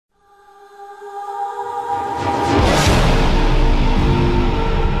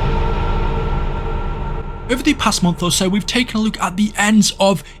Over the past month or so, we've taken a look at the ends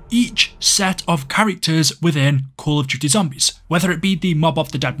of each set of characters within Call of Duty Zombies. Whether it be the Mob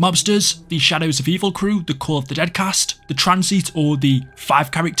of the Dead mobsters, the Shadows of Evil crew, the Call of the Dead cast, the Transit, or the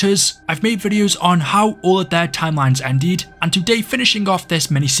 5 characters, I've made videos on how all of their timelines ended, and today, finishing off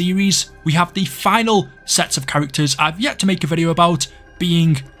this mini-series, we have the final sets of characters I've yet to make a video about,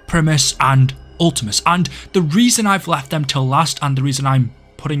 being Primis and Ultimis. And the reason I've left them till last, and the reason I'm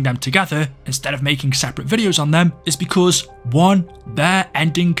putting them together instead of making separate videos on them, is because one, their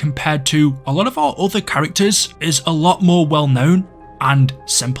ending compared to a lot of our other characters is a lot more well known and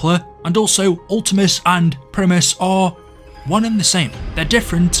simpler, and also Ultimis and Primis are one and the same. They're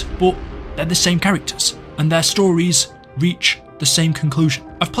different, but they're the same characters, and their stories reach the same conclusion.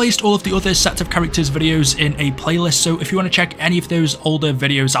 I've placed all of the other sets of characters videos in a playlist, so if you want to check any of those older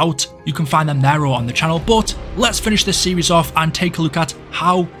videos out, you can find them there or on the channel. But let's finish this series off and take a look at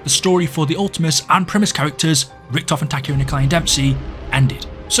how the story for the Ultimis and Primis characters, Richtof and Takeo, Nikolai and Dempsey, ended.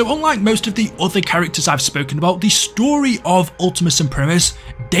 So unlike most of the other characters I've spoken about, the story of Ultimis and Primis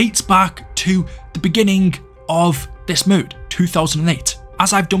dates back to the beginning of this mode, 2008.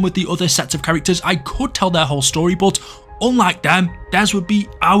 As I've done with the other sets of characters, I could tell their whole story, but unlike them, theirs would be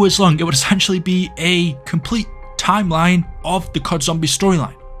hours long. It would essentially be a complete timeline of the COD Zombies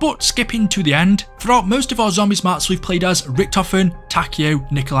storyline. But skipping to the end, throughout most of our Zombies maps we've played as Richtofen, Takeo,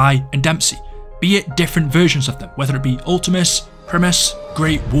 Nikolai and Dempsey, be it different versions of them, whether it be Ultimis, Primis,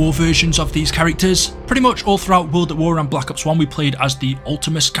 Great War versions of these characters. Pretty much all throughout World at War and Black Ops 1 we played as the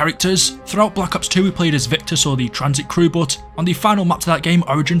Ultimis characters. Throughout Black Ops 2 we played as Victus or the Transit crew, but on the final map to that game,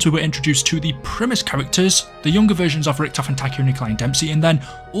 Origins, we were introduced to the Primis characters, the younger versions of Richtof and Takeo, Nikolai and Dempsey, and then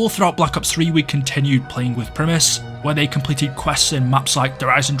all throughout Black Ops 3 we continued playing with Primis, where they completed quests in maps like Der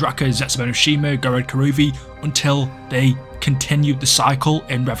Eisendrache, Zetsubenoshima, Gorod Karuvi, until they continued the cycle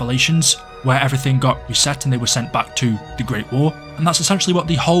in Revelations, where everything got reset and they were sent back to the Great War. And that's essentially what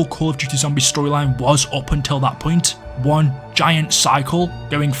the whole Call of Duty Zombies storyline was up until that point. One giant cycle,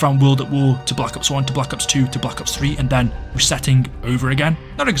 going from World at War to Black Ops 1 to Black Ops 2 to Black Ops 3, and then resetting over again.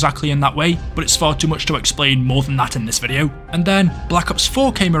 Not exactly in that way, but it's far too much to explain more than that in this video. And then Black Ops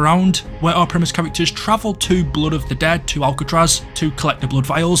 4 came around, where our Primis characters travelled to Blood of the Dead, to Alcatraz, to collect the blood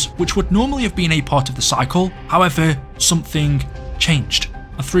vials, which would normally have been a part of the cycle. However, something changed.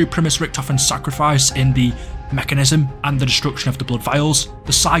 And through Primis Richtofen's sacrifice in the mechanism and the destruction of the blood vials,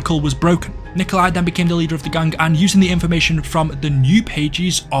 the cycle was broken. Nikolai then became the leader of the gang, and using the information from the new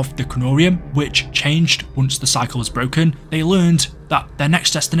pages of the Chronorium, which changed once the cycle was broken, they learned that their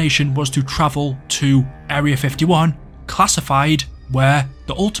next destination was to travel to Area 51, classified where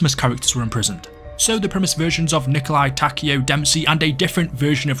the Ultimis characters were imprisoned. So the Primis versions of Nikolai, Takeo, Dempsey, and a different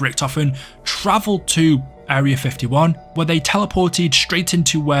version of Richtofen travelled to Area 51, where they teleported straight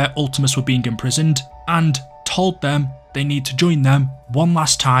into where Ultimis were being imprisoned, and told them they need to join them one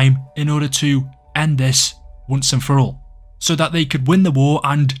last time in order to end this once and for all, so that they could win the war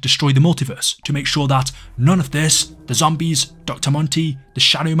and destroy the multiverse, to make sure that none of this, the zombies, Dr. Monty, the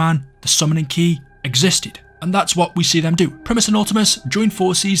Shadow Man, the Summoning Key, existed. And that's what we see them do. Primis and Ultimis join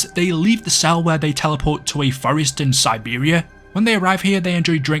forces, they leave the cell where they teleport to a forest in Siberia. When they arrive here, they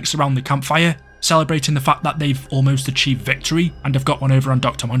enjoy drinks around the campfire, celebrating the fact that they've almost achieved victory and have got one over on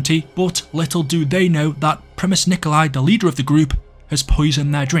Dr. Monty, but little do they know that Primis Nikolai, the leader of the group, has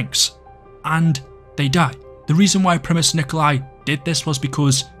poisoned their drinks, and they die. The reason why Primis Nikolai did this was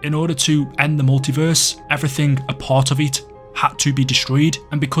because in order to end the multiverse, everything a part of it had to be destroyed,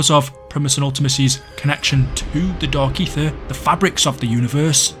 and because of Primis and Ultimis' connection to the Dark Ether, the fabrics of the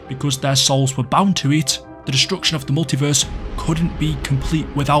universe, because their souls were bound to it, the destruction of the multiverse couldn't be complete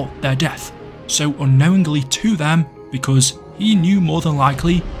without their death. So unknowingly to them, because he knew more than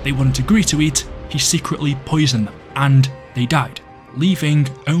likely they wouldn't agree to it, he secretly poisoned them, and they died, leaving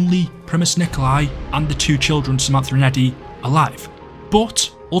only Primis Nikolai and the 2 children, Samantha and Eddie, alive.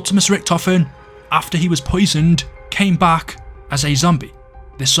 But Ultimis Richtofen, after he was poisoned, came back as a zombie.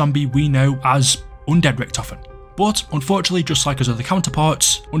 This zombie we know as Undead Richtofen. But unfortunately, just like his other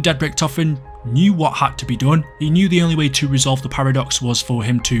counterparts, Undead Richtofen knew what had to be done. He knew the only way to resolve the paradox was for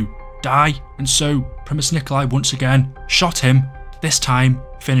him to die, and so Primis Nikolai once again shot him, this time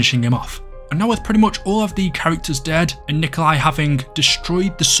finishing him off. And now with pretty much all of the characters dead and Nikolai having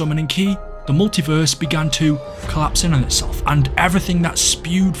destroyed the summoning key, the multiverse began to collapse in on itself, and everything that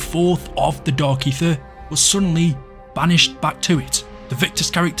spewed forth of the Dark Ether was suddenly banished back to it. The Victus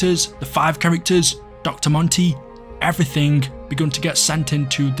characters, the 5 characters, Dr. Monty, everything begun to get sent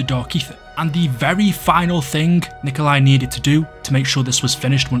into the Dark Ether. And the very final thing Nikolai needed to do to make sure this was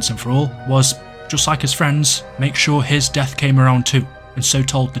finished once and for all was, just like his friends, make sure his death came around too, and so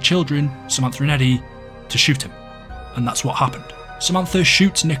told the children, Samantha and Eddie, to shoot him. And that's what happened. Samantha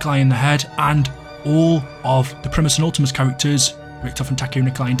shoots Nikolai in the head, and all of the Primis and Ultimis characters, Richtofen, Takeo,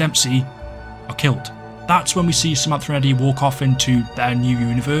 Nikolai and Dempsey, are killed. That's when we see Samantha and Eddie walk off into their new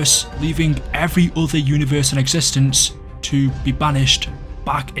universe, leaving every other universe in existence to be banished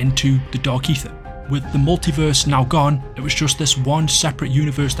back into the Dark Ether. With the multiverse now gone, it was just this one separate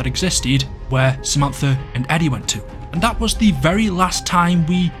universe that existed where Samantha and Eddie went to. And that was the very last time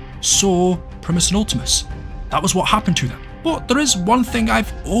we saw Primis and Ultimis. That was what happened to them. But there is one thing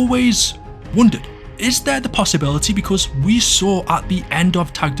I've always wondered. Is there the possibility, because we saw at the end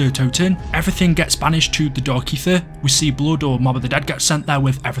of Tag der Toten, everything gets banished to the Dark Ether. We see Blood or Mob of the Dead get sent there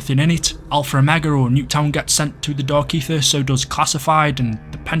with everything in it. Alpha Omega or Nuketown gets sent to the Dark Ether, so does Classified and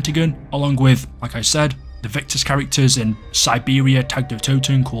the Pentagon, along with, like I said, the Victus characters in Siberia, Tag der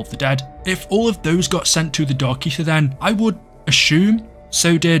Toten, Call of the Dead. If all of those got sent to the Dark Ether, then I would assume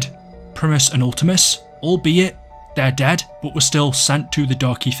so did Primis and Ultimis, albeit they're dead, but were still sent to the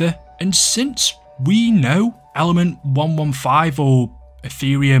Dark Ether. And since we know Element 115 or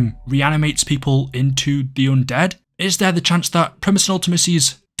Ethereum reanimates people into the undead, is there the chance that Primis and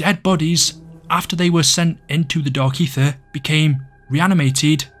Ultimis' dead bodies, after they were sent into the Dark Ether, became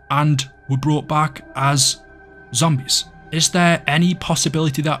reanimated and were brought back as zombies? Is there any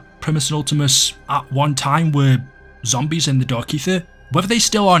possibility that Primis and Ultimis at one time were zombies in the Dark Ether? Whether they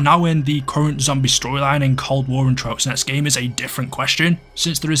still are now in the current zombie storyline in Cold War and Triox's next game is a different question,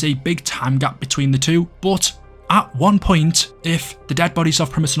 since there is a big time gap between the two, but at one point, if the dead bodies of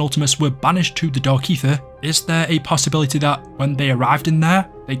Primis and Ultimis were banished to the Dark Ether, is there a possibility that when they arrived in there,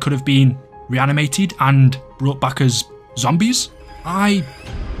 they could have been reanimated and brought back as zombies? I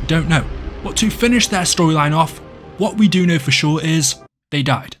don't know. But to finish their storyline off, what we do know for sure is they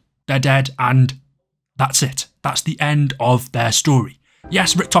died. They're dead, and that's it. That's the end of their story.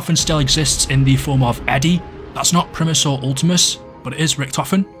 Yes, Richtofen still exists in the form of Eddie. That's not Primis or Ultimis, but it is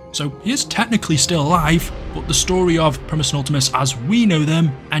Richtofen. So he is technically still alive, but the story of Primis and Ultimis as we know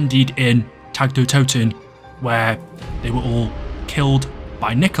them ended in Tag der Toten, where they were all killed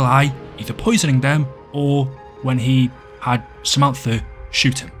by Nikolai, either poisoning them or when he had Samantha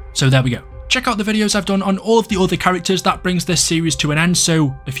shoot him. So there we go. Check out the videos I've done on all of the other characters. That brings this series to an end,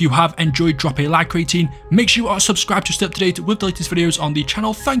 so if you have enjoyed, drop a like rating. Make sure you are subscribed to stay up to date with the latest videos on the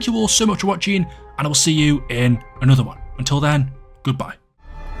channel. Thank you all so much for watching, and I will see you in another one. Until then, goodbye.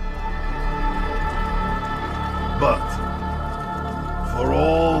 But for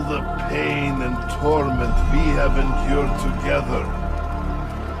all the pain and torment we have endured together,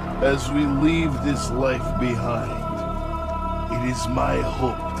 as we leave this life behind, it is my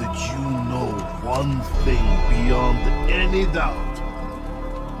hope that you know one thing beyond any doubt.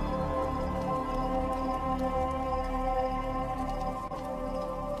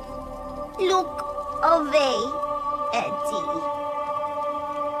 Look away, Eddie.